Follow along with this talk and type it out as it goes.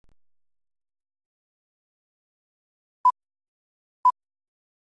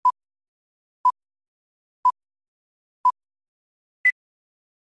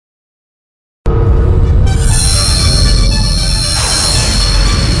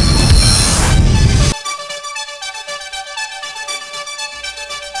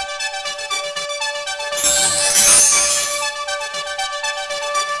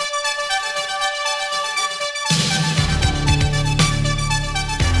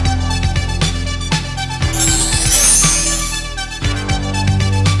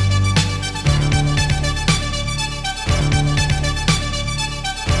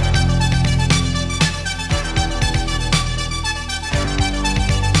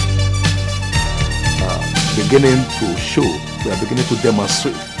beginning to show, we are beginning to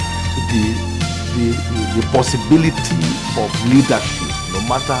demonstrate the possibility of leadership, no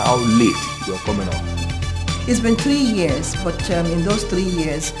matter how late you are coming up. It's been 3 years, but in those 3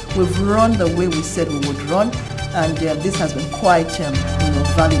 years, we've run the way we said we would run, and this has been quite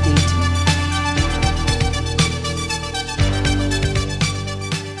validating.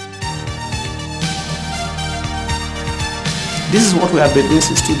 This is what we have been doing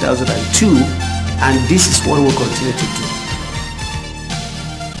since 2002, and this is what we'll continue to do.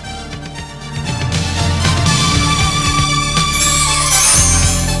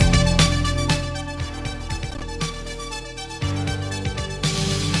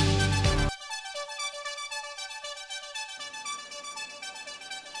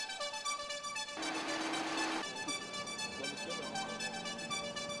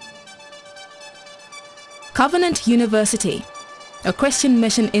 Covenant University, a Christian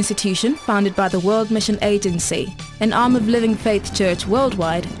mission institution founded by the World Mission Agency, an arm of Living Faith Church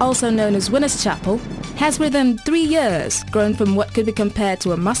worldwide, also known as Winners Chapel, has within 3 years grown from what could be compared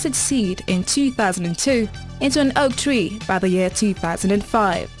to a mustard seed in 2002 into an oak tree by the year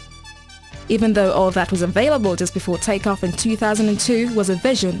 2005. Even though all that was available just before takeoff in 2002 was a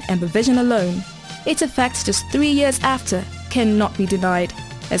vision and the vision alone, its effects just 3 years after cannot be denied,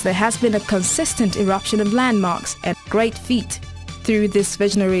 as there has been a consistent eruption of landmarks and great feat through this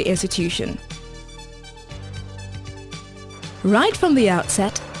visionary institution. Right from the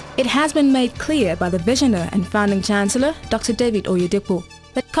outset, it has been made clear by the visionary and founding chancellor, Dr. David Oyedepo,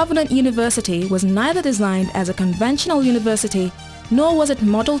 that Covenant University was neither designed as a conventional university, nor was it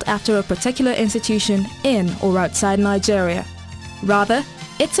modeled after a particular institution in or outside Nigeria. Rather,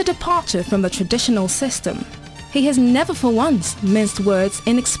 it's a departure from the traditional system. He has never for once minced words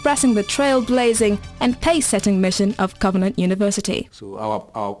in expressing the trailblazing and pace-setting mission of Covenant University. So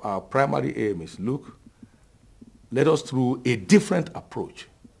our primary aim is, look, let us through a different approach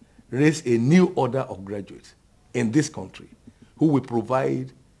raise a new order of graduates in this country who will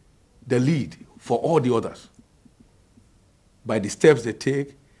provide the lead for all the others by the steps they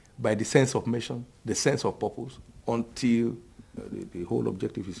take, by the sense of mission, the sense of purpose, until the whole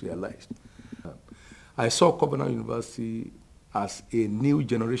objective is realized. I saw Covenant University as a new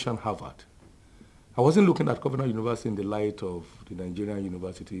generation Harvard. I wasn't looking at Covenant University in the light of the Nigerian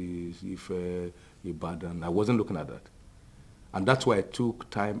universities, Ife, Ibadan. I wasn't looking at that. And that's why I took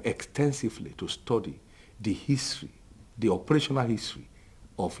time extensively to study the history, the operational history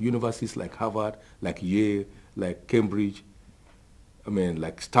of universities like Harvard, like Yale, like Cambridge,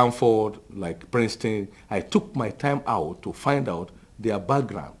 like Stanford, like Princeton. I took my time out to find out their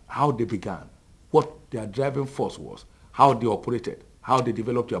background, how they began, what their driving force was, how they operated, how they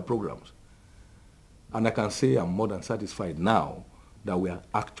developed their programs. And I can say I'm more than satisfied now that we are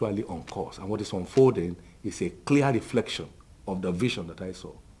actually on course. And what is unfolding is a clear reflection of the vision that I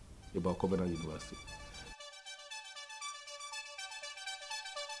saw about Covenant University.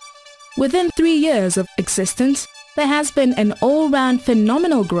 Within 3 years of existence, there has been an all-round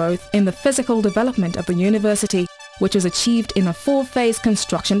phenomenal growth in the physical development of the university, which was achieved in a 4-phase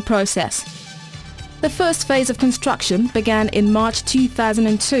construction process. The first phase of construction began in March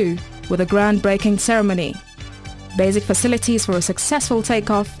 2002 with a groundbreaking ceremony. Basic facilities for a successful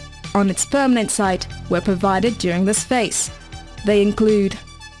takeoff on its permanent site were provided during this phase. They include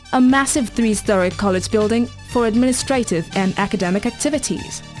a massive 3-story college building for administrative and academic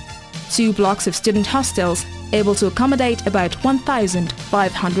activities, 2 blocks of student hostels able to accommodate about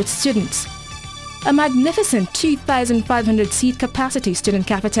 1,500 students, a magnificent 2,500-seat capacity student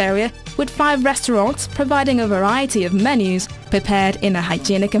cafeteria with 5 restaurants providing a variety of menus prepared in a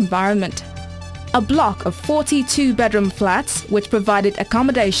hygienic environment, a block of 42 bedroom flats which provided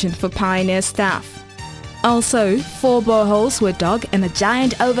accommodation for pioneer staff. Also, 4 boreholes were dug and a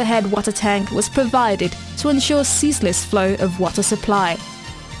giant overhead water tank was provided to ensure ceaseless flow of water supply.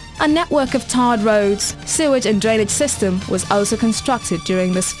 A network of tarred roads, sewage and drainage system was also constructed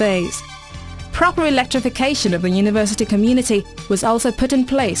during this phase. Proper electrification of the university community was also put in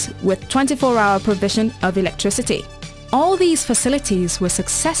place with 24-hour provision of electricity. All these facilities were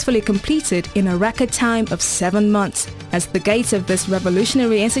successfully completed in a record time of 7 months, as the gates of this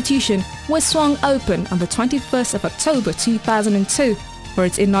revolutionary institution were swung open on the 21st of October 2002 for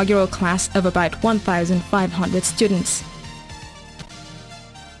its inaugural class of about 1,500 students.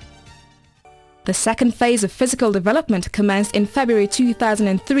 The second phase of physical development commenced in February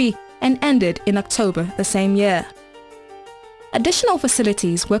 2003 and ended in October the same year. Additional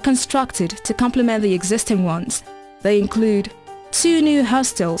facilities were constructed to complement the existing ones. They include 2 new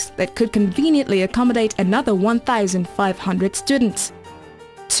hostels that could conveniently accommodate another 1,500 students,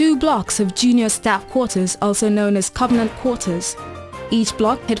 2 blocks of junior staff quarters, also known as Covenant Quarters. Each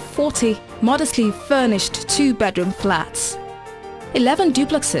block had 40 modestly furnished 2-bedroom flats, 11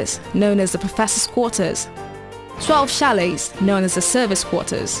 duplexes, known as the Professor's Quarters, 12 chalets, known as the Service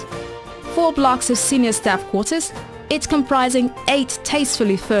Quarters, 4 blocks of senior staff quarters, each comprising 8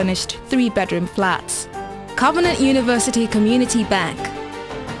 tastefully furnished 3-bedroom flats, Covenant University Community Bank,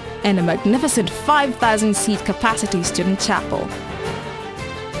 and a magnificent 5,000-seat capacity student chapel.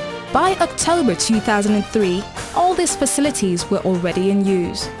 By October 2003, all these facilities were already in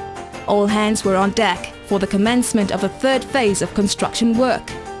use. All hands were on deck for the commencement of the 3rd phase of construction work.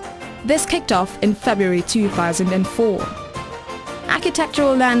 This kicked off in February 2004.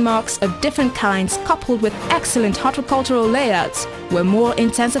 Architectural landmarks of different kinds coupled with excellent horticultural layouts were more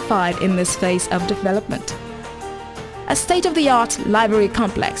intensified in this phase of development. A state-of-the-art library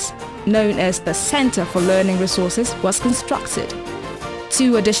complex, known as the Center for Learning Resources, was constructed.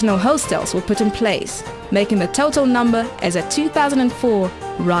 2 additional hostels were put in place, making the total number as of 2004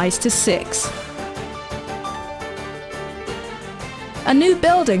 rise to 6. A new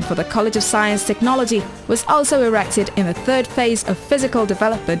building for the College of Science Technology was also erected in the 3rd phase of physical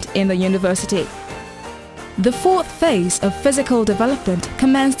development in the university. The 4th phase of physical development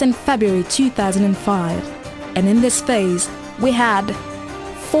commenced in February 2005, and in this phase we had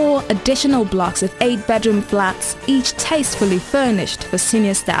 4 additional blocks of 8-bedroom flats, each tastefully furnished for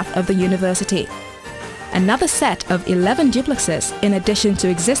senior staff of the university. Another set of 11 duplexes in addition to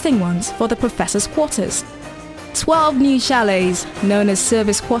existing ones for the professors' quarters. 12 new chalets, known as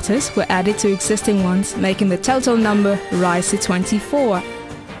service quarters, were added to existing ones, making the total number rise to 24.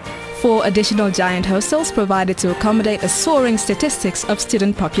 4 additional giant hostels provided to accommodate a soaring statistics of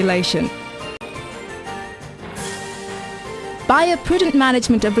student population. By a prudent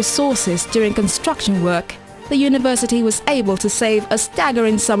management of resources during construction work, the university was able to save a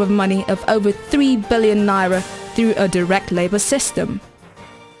staggering sum of money of over 3 billion naira through a direct labor system.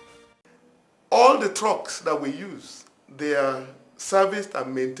 All the trucks that we use, they are serviced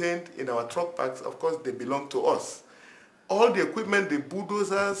and maintained in our truck parks. Of course, they belong to us. All the equipment, the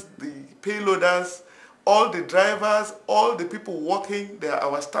bulldozers, the payloaders, all the drivers, all the people working, they are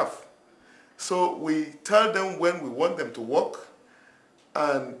our staff. So we tell them when we want them to work,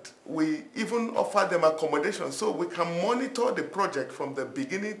 and we even offer them accommodation so we can monitor the project from the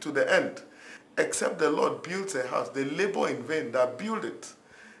beginning to the end. Except the Lord builds a house, they labor in vain that build it.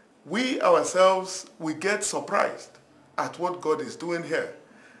 We ourselves, we get surprised at what God is doing here.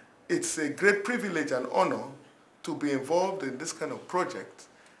 It's a great privilege and honor to be involved in this kind of project.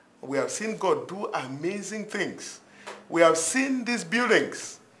 We have seen God do amazing things. We have seen these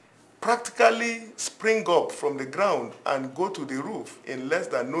buildings practically spring up from the ground and go to the roof in less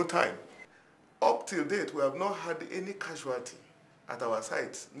than no time. Up till date, we have not had any casualty at our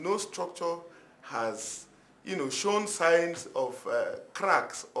sites. No structure has, shown signs of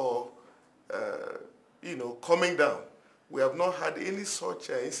cracks or, coming down. We have not had any such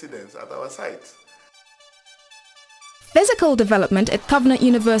incidents at our sites. Physical development at Covenant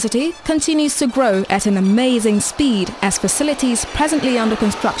University continues to grow at an amazing speed as facilities presently under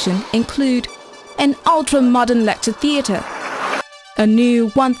construction include an ultra-modern lecture theatre, a new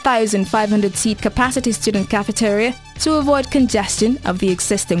 1,500-seat capacity student cafeteria to avoid congestion of the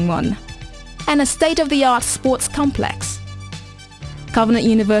existing one, and a state-of-the-art sports complex. Covenant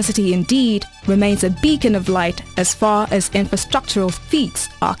University indeed remains a beacon of light as far as infrastructural feats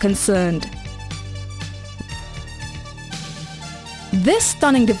are concerned. This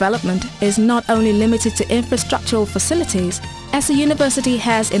stunning development is not only limited to infrastructural facilities, as the university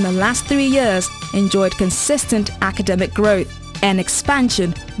has in the last 3 years enjoyed consistent academic growth and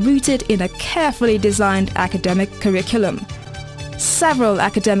expansion rooted in a carefully designed academic curriculum. Several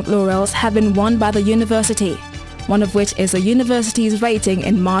academic laurels have been won by the university, one of which is the university's rating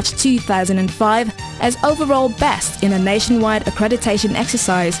in March 2005 as overall best in a nationwide accreditation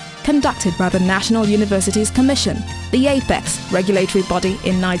exercise conducted by the National Universities Commission, the apex regulatory body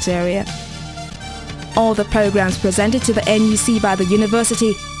in Nigeria. All the programs presented to the NUC by the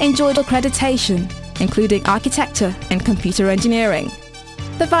university enjoyed accreditation, including architecture and computer engineering.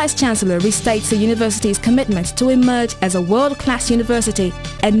 The Vice-Chancellor restates the university's commitment to emerge as a world-class university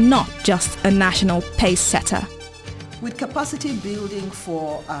and not just a national pace-setter. With capacity building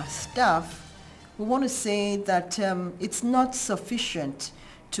for our staff, we want to say that it's not sufficient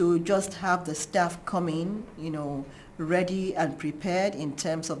to just have the staff come in, ready and prepared in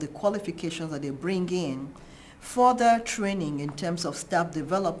terms of the qualifications that they bring in. Further training in terms of staff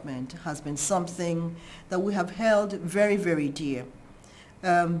development has been something that we have held very, very dear.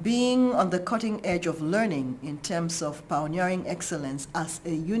 being on the cutting edge of learning in terms of pioneering excellence as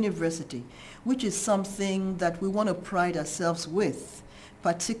a university, which is something that we want to pride ourselves with,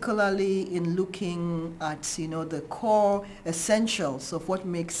 particularly in looking at, the core essentials of what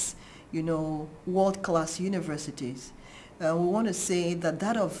makes, world-class universities. We want to say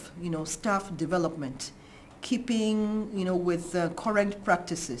that of, staff development, keeping, with current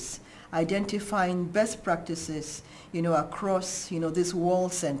practices, identifying best practices, across, these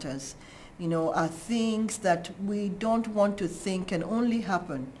world centers, are things that we don't want to think can only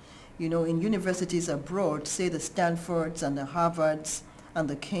happen, in universities abroad, say the Stanfords and the Harvards and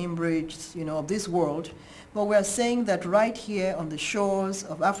the Cambridge, of this world. But we're saying that right here on the shores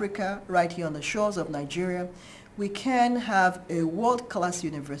of Africa, right here on the shores of Nigeria, we can have a world-class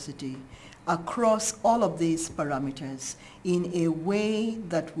university across all of these parameters in a way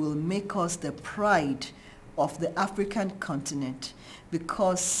that will make us the pride of the African continent,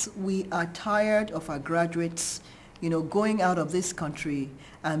 because we are tired of our graduates, going out of this country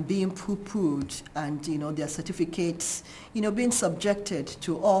and being poo-pooed and, their certificates, being subjected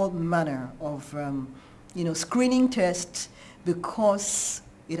to all manner of, screening tests, because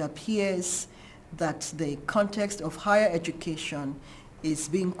it appears that the context of higher education is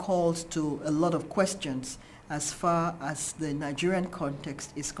being called to a lot of questions as far as the Nigerian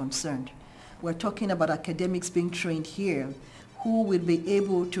context is concerned. We're talking about academics being trained here who will be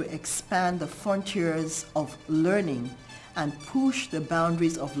able to expand the frontiers of learning and push the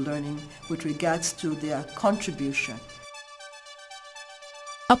boundaries of learning with regards to their contribution.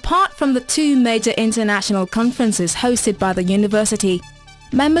 Apart from the 2 major international conferences hosted by the university,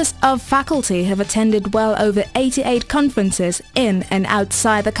 members of faculty have attended well over 88 conferences in and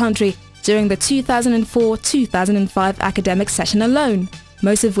outside the country during the 2004-2005 academic session alone,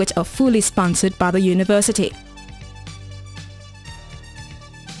 most of which are fully sponsored by the university.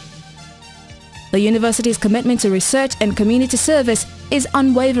 The university's commitment to research and community service is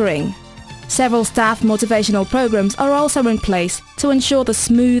unwavering. Several staff motivational programs are also in place to ensure the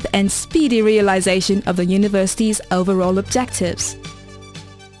smooth and speedy realization of the university's overall objectives.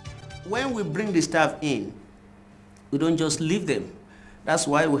 When we bring the staff in, we don't just leave them. That's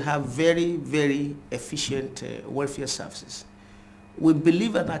why we have very, very efficient welfare services. We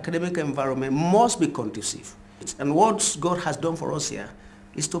believe an academic environment must be conducive. And what God has done for us here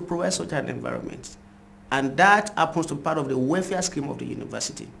is to provide such an environment. And that happens to be part of the welfare scheme of the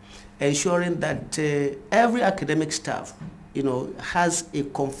university, ensuring that every academic staff, has a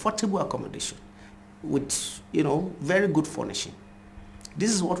comfortable accommodation with, very good furnishing.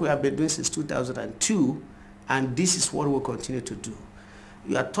 This is what we have been doing since 2002, and this is what we'll continue to do.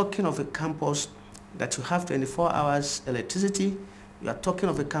 You are talking of a campus that you have 24 hours electricity. You are talking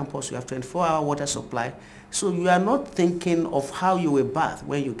of a campus, you have 24-hour water supply. So you are not thinking of how you will bath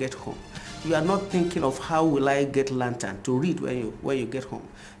when you get home. You are not thinking of how will I get lantern to read when you get home.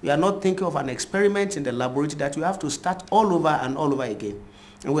 You are not thinking of an experiment in the laboratory that you have to start all over and all over again.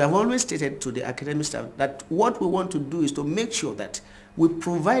 And we have always stated to the academic staff that what we want to do is to make sure that we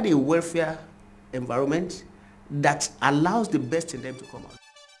provide a welfare environment that allows the best in them to come out.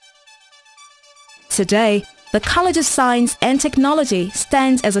 Today, the College of Science and Technology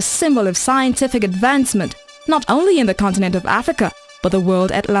stands as a symbol of scientific advancement, not only in the continent of Africa, but the world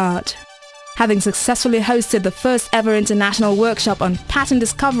at large. Having successfully hosted the first ever international workshop on patent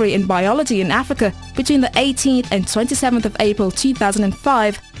discovery in biology in Africa between the 18th and 27th of April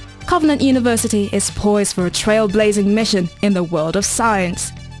 2005, Covenant University is poised for a trailblazing mission in the world of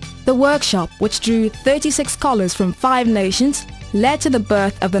science. The workshop, which drew 36 scholars from 5 nations, led to the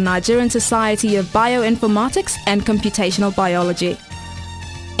birth of the Nigerian Society of Bioinformatics and Computational Biology.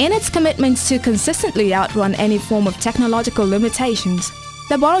 In its commitment to consistently outrun any form of technological limitations,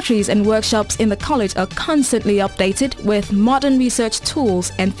 laboratories and workshops in the college are constantly updated with modern research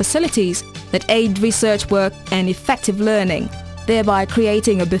tools and facilities that aid research work and effective learning, thereby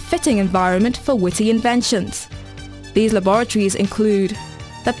creating a befitting environment for witty inventions. These laboratories include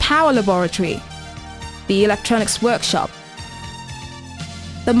the Power Laboratory, the Electronics Workshop,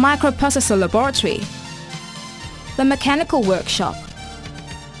 the Microprocessor Laboratory, the Mechanical Workshop,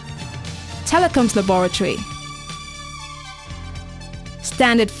 Telecoms Laboratory,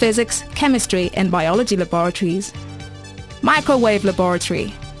 Standard Physics, Chemistry and Biology Laboratories, Microwave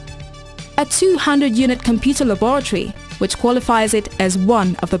Laboratory, a 200-unit computer laboratory which qualifies it as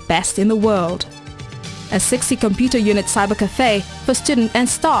one of the best in the world, a 60-computer unit cybercafe for student and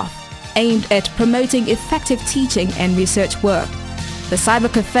staff aimed at promoting effective teaching and research work. The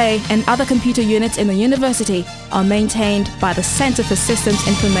cybercafe and other computer units in the university are maintained by the Center for Systems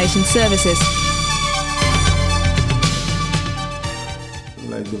Information Services.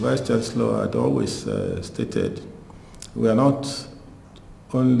 the Vice Chancellor had always stated, we are not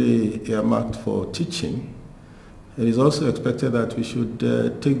only earmarked for teaching, it is also expected that we should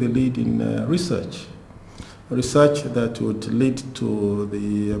take the lead in research that would lead to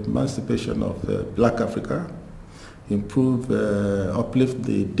the emancipation of Black Africa, uplift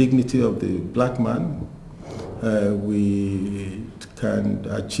the dignity of the black man. We can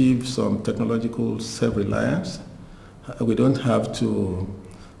achieve some technological self-reliance. We don't have to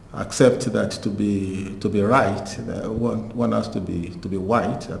accept that to be right. One has to be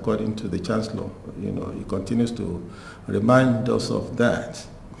white, according to the Chancellor. You know, he continues to remind us of that.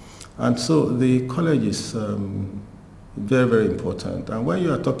 And so the college is very, very important. And when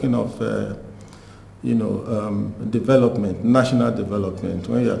you are talking of development, national development,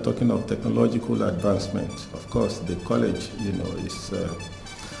 when you are talking of technological advancement, of course, the college,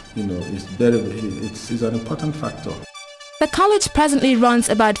 is an important factor. The college presently runs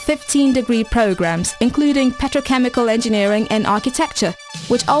about 15 degree programs, including petrochemical engineering and architecture,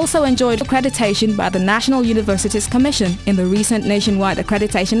 which also enjoyed accreditation by the National Universities Commission in the recent nationwide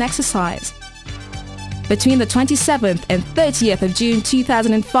accreditation exercise. Between the 27th and 30th of June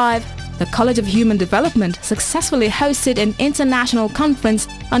 2005, the College of Human Development successfully hosted an international conference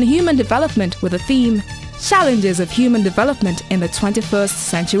on human development with the theme, Challenges of Human Development in the 21st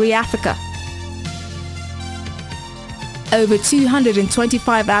Century Africa. Over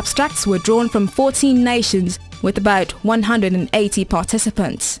 225 abstracts were drawn from 14 nations with about 180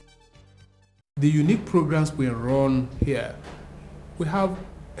 participants. The unique programs we run here, we have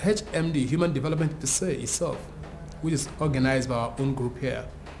HMD, Human Development Per Se itself, which is organized by our own group here.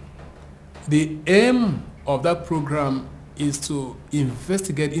 The aim of that program is to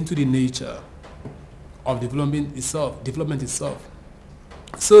investigate into the nature of development itself,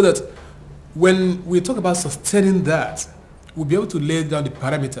 so that when we talk about sustaining that, we'll be able to lay down the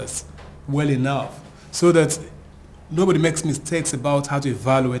parameters well enough so that nobody makes mistakes about how to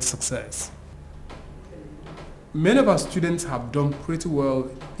evaluate success. Many of our students have done pretty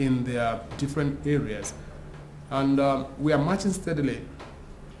well in their different areas, and we are marching steadily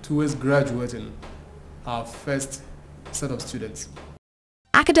towards graduating our first set of students.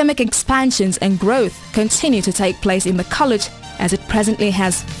 Academic expansions and growth continue to take place in the college, as it presently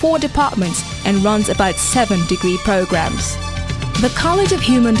has 4 departments and runs about 7 degree programs. The College of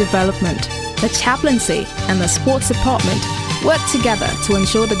Human Development, the chaplaincy and the sports department work together to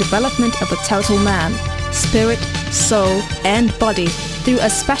ensure the development of the total man, spirit, soul and body through a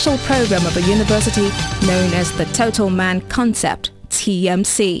special program of the university known as the Total Man Concept,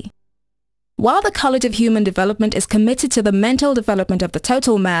 TMC. While the College of Human Development is committed to the mental development of the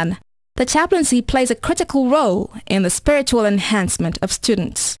total man, the chaplaincy plays a critical role in the spiritual enhancement of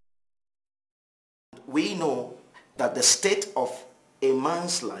students. We know that the state of a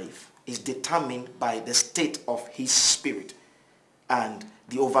man's life is determined by the state of his spirit, and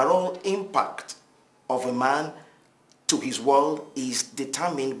the overall impact of a man to his world is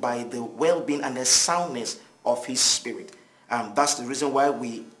determined by the well-being and the soundness of his spirit. And that's the reason why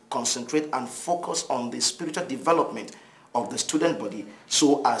we concentrate and focus on the spiritual development of the student body,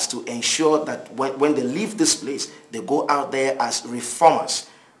 so as to ensure that when they leave this place, they go out there as reformers,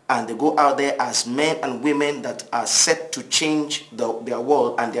 and they go out there as men and women that are set to change their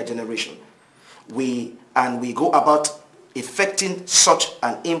world and their generation. We go about effecting such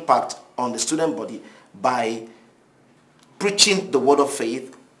an impact on the student body by preaching the word of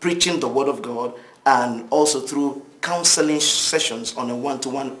faith, preaching the word of God, and also through counseling sessions on a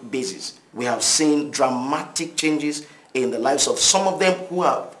one-to-one basis. We have seen dramatic changes in the lives of some of them who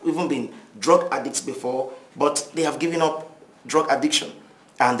have even been drug addicts before, but they have given up drug addiction.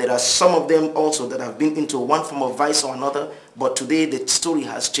 And there are some of them also that have been into one form of vice or another, but today the story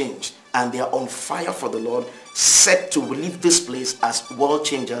has changed and they are on fire for the Lord, set to leave this place as world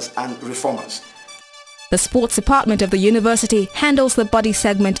changers and reformers. The sports department of the university handles the body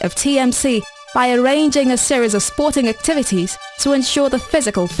segment of TMC by arranging a series of sporting activities to ensure the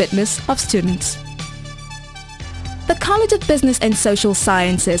physical fitness of students. The College of Business and Social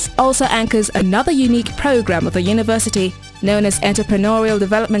Sciences also anchors another unique program of the university known as Entrepreneurial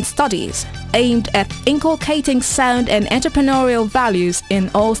Development Studies, aimed at inculcating sound and entrepreneurial values in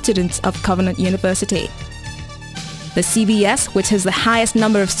all students of Covenant University. The CBS, which has the highest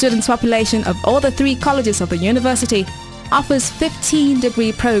number of students population of all the 3 colleges of the university, offers 15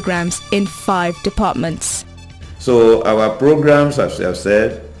 degree programs in 5 departments. So our programs, as I have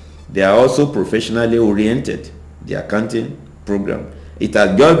said, they are also professionally oriented. The accounting program, it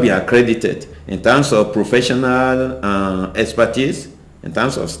has just been accredited in terms of professional expertise, in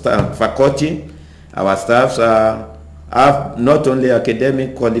terms of staff, faculty. Our staffs are have not only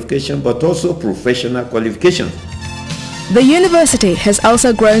academic qualification but also professional qualifications. The university has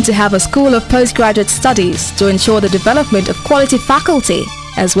also grown to have a School of Postgraduate Studies to ensure the development of quality faculty,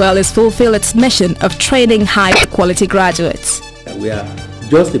 as well as fulfill its mission of training high-quality graduates. We are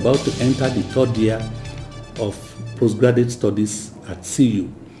just about to enter the third year of postgraduate studies at CU.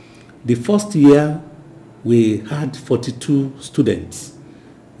 The first year, we had 42 students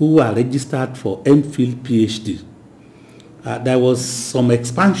who are registered for MPhil PhD. There was some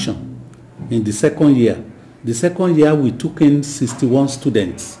expansion in the second year. The second year, we took in 61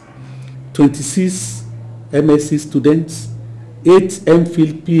 students, 26 MSc students, 8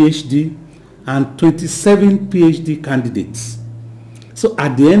 MPhil PhD, and 27 PhD candidates. So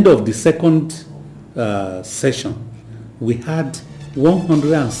at the end of the second session, we had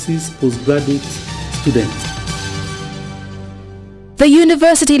 106 postgraduate students. The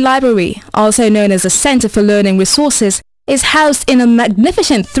University Library, also known as the Center for Learning Resources, is housed in a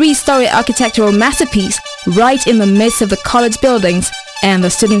magnificent 3-story architectural masterpiece right in the midst of the college buildings and the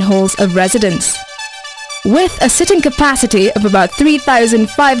student halls of residence. With a sitting capacity of about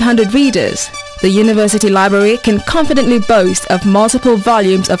 3,500 readers, the University Library can confidently boast of multiple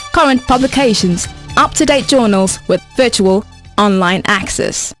volumes of current publications, up-to-date journals with virtual online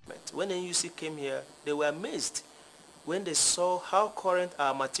access. When NUC came here, they were amazed when they saw how current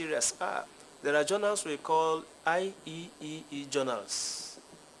our materials are. There are journals we call IEEE journals.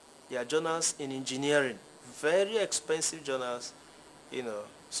 They are journals in engineering, very expensive journals. You know,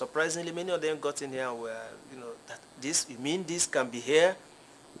 surprisingly, many of them got in here and were, you know, you mean this can be here?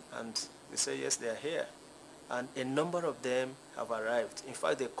 And they say, yes, they are here. And a number of them have arrived. In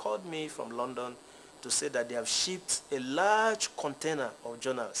fact, they called me from London to say that they have shipped a large container of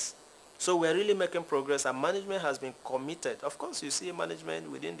journals. So we're really making progress, and management has been committed. Of course, you see management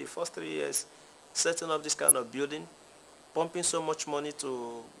within the first 3 years setting up this kind of building, pumping so much money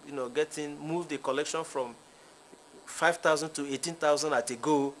to, you know, move the collection from 5,000 to 18,000 at a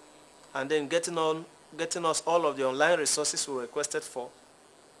go, and then getting us all of the online resources we requested for,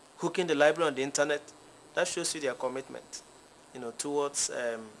 hooking the library on the internet. That shows you their commitment, you know, towards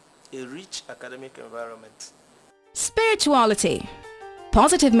a rich academic environment. Spirituality.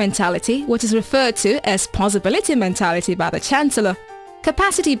 Positive mentality, which is referred to as possibility mentality by the Chancellor,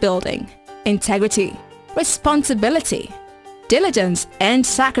 capacity building, integrity, responsibility, diligence and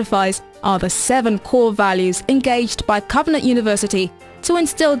sacrifice are the 7 core values engaged by Covenant University to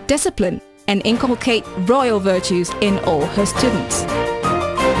instill discipline and inculcate royal virtues in all her students.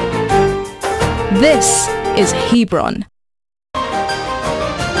 This is Hebron,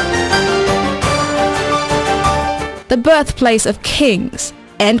 the birthplace of kings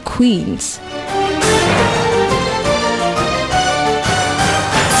and queens.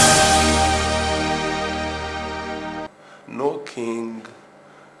 No king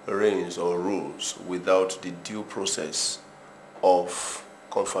reigns or rules without the due process of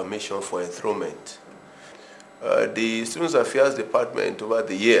confirmation for enthronement. The Students Affairs Department, over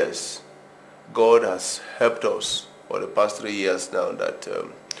the years, God has helped us for the past 3 years now that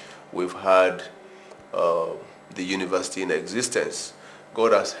we've had the university in existence.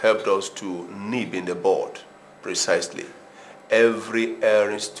 God has helped us to nib in the bud precisely every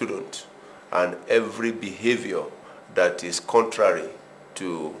erring student and every behavior that is contrary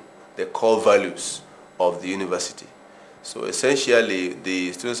to the core values of the university. So essentially,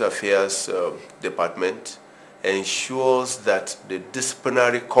 the Students Affairs Department ensures that the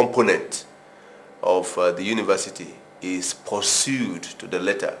disciplinary component of the university is pursued to the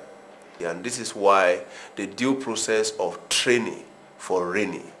letter. And this is why the due process of training for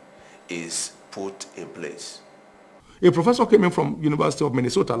reigning is put in place. A professor came in from University of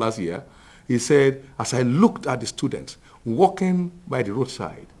Minnesota last year. He said, as I looked at the students walking by the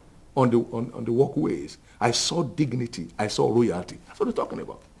roadside on the walkways, I saw dignity, I saw royalty. That's what we're talking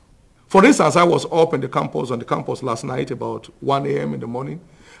about. For instance, I was up on the campus last night about 1 a.m. in the morning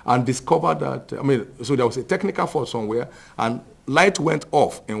and discovered that, so there was a technical fault somewhere and light went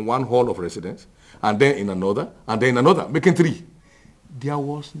off in one hall of residence and then in another and then in another, making 3. There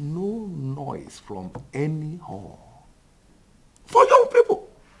was no noise from any hall for young people.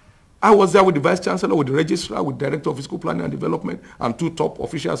 I was there with the Vice Chancellor, with the Registrar, with the Director of Physical Planning and Development, and 2 top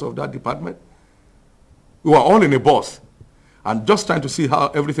officials of that department. We were all in a bus and just trying to see how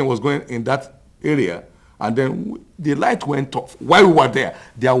everything was going in that area. And then the light went off. While we were there,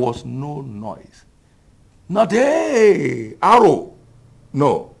 there was no noise. Not, hey, arrow.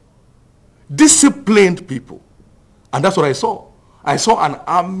 No. Disciplined people. And that's what I saw. I saw an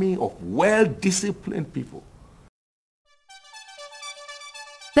army of well-disciplined people.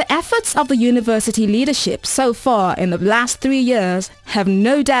 The efforts of the university leadership so far in the last 3 years have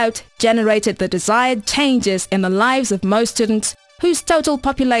no doubt generated the desired changes in the lives of most students, whose total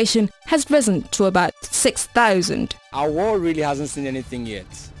population has risen to about 6,000. Our world really hasn't seen anything yet.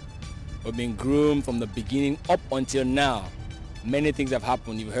 We've been groomed from the beginning up until now. Many things have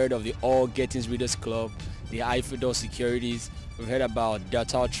happened. You've heard of the All Gettings Readers Club, the iFidel Securities. We've heard about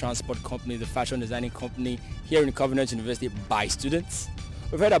Delta Transport Company, the fashion designing company here in Covenant University by students.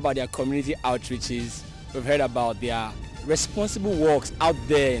 We've heard about their community outreaches. We've heard about their responsible works out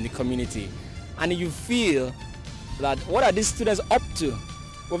there in the community. And you feel that what are these students up to?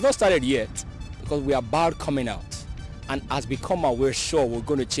 We've not started yet because we are about coming out. And as we come out, we're sure we're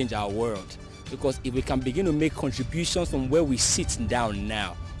going to change our world. Because if we can begin to make contributions from where we sit down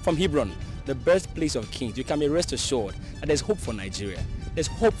now, from Hebron, the birthplace of kings, you can be rest assured that there's hope for Nigeria. There's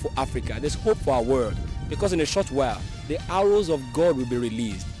hope for Africa. There's hope for our world. Because in a short while, the arrows of God will be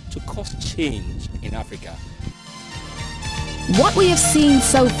released to cause change in Africa. What we have seen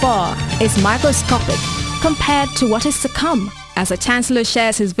so far is microscopic compared to what is to come, as the Chancellor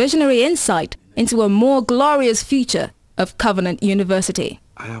shares his visionary insight into a more glorious future of Covenant University.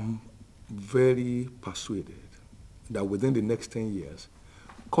 I am very persuaded that within the next 10 years,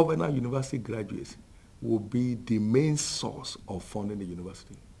 Covenant University graduates will be the main source of funding the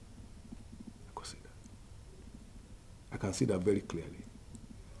university. I can see that very clearly.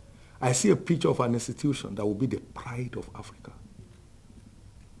 I see a picture of an institution that will be the pride of Africa.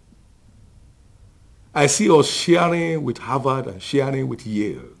 I see us sharing with Harvard and sharing with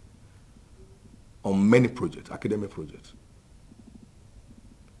Yale on many projects, academic projects.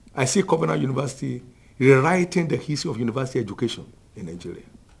 I see Covenant University rewriting the history of university education in Nigeria.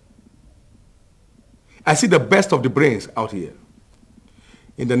 I see the best of the brains out here.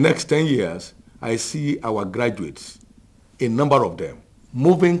 In the next 10 years, I see our graduates, a number of them,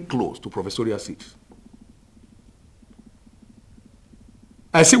 moving close to professorial seats.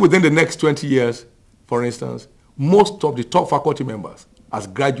 I see within the next 20 years, for instance, most of the top faculty members as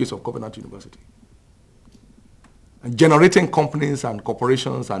graduates of Covenant University. And generating companies and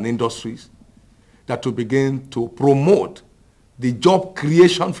corporations and industries that will begin to promote the job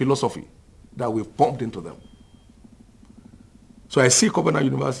creation philosophy that we've pumped into them. So I see Covenant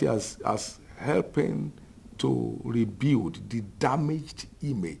University as helping to rebuild the damaged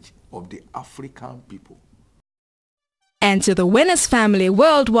image of the African people. And to the Winners family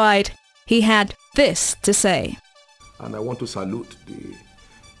worldwide, he had this to say. And I want to salute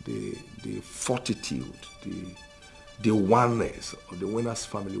the fortitude, the oneness of the Winners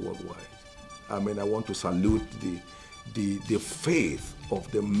family worldwide. I mean, I want to salute the faith of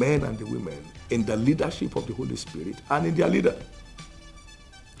the men and the women in the leadership of the Holy Spirit and in their leader.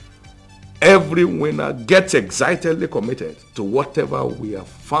 Every winner gets excitedly committed to whatever we have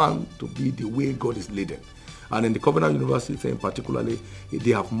found to be the way God is leading. And in the Covenant University thing particularly,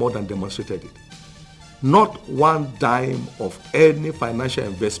 they have more than demonstrated it. Not one dime of any financial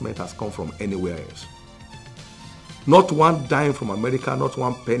investment has come from anywhere else. Not one dime from America, not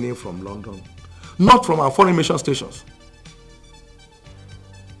one penny from London, not from our foreign mission stations.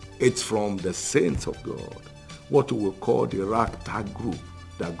 It's from the saints of God, what we will call the ragtag group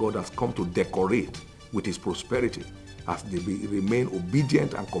that God has come to decorate with his prosperity as they remain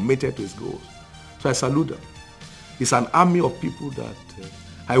obedient and committed to his goals. So I salute them. It's an army of people that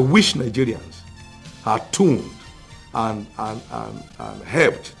I wish Nigerians are tuned and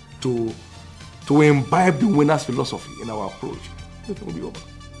helped to imbibe the winner's philosophy in our approach. It will be over.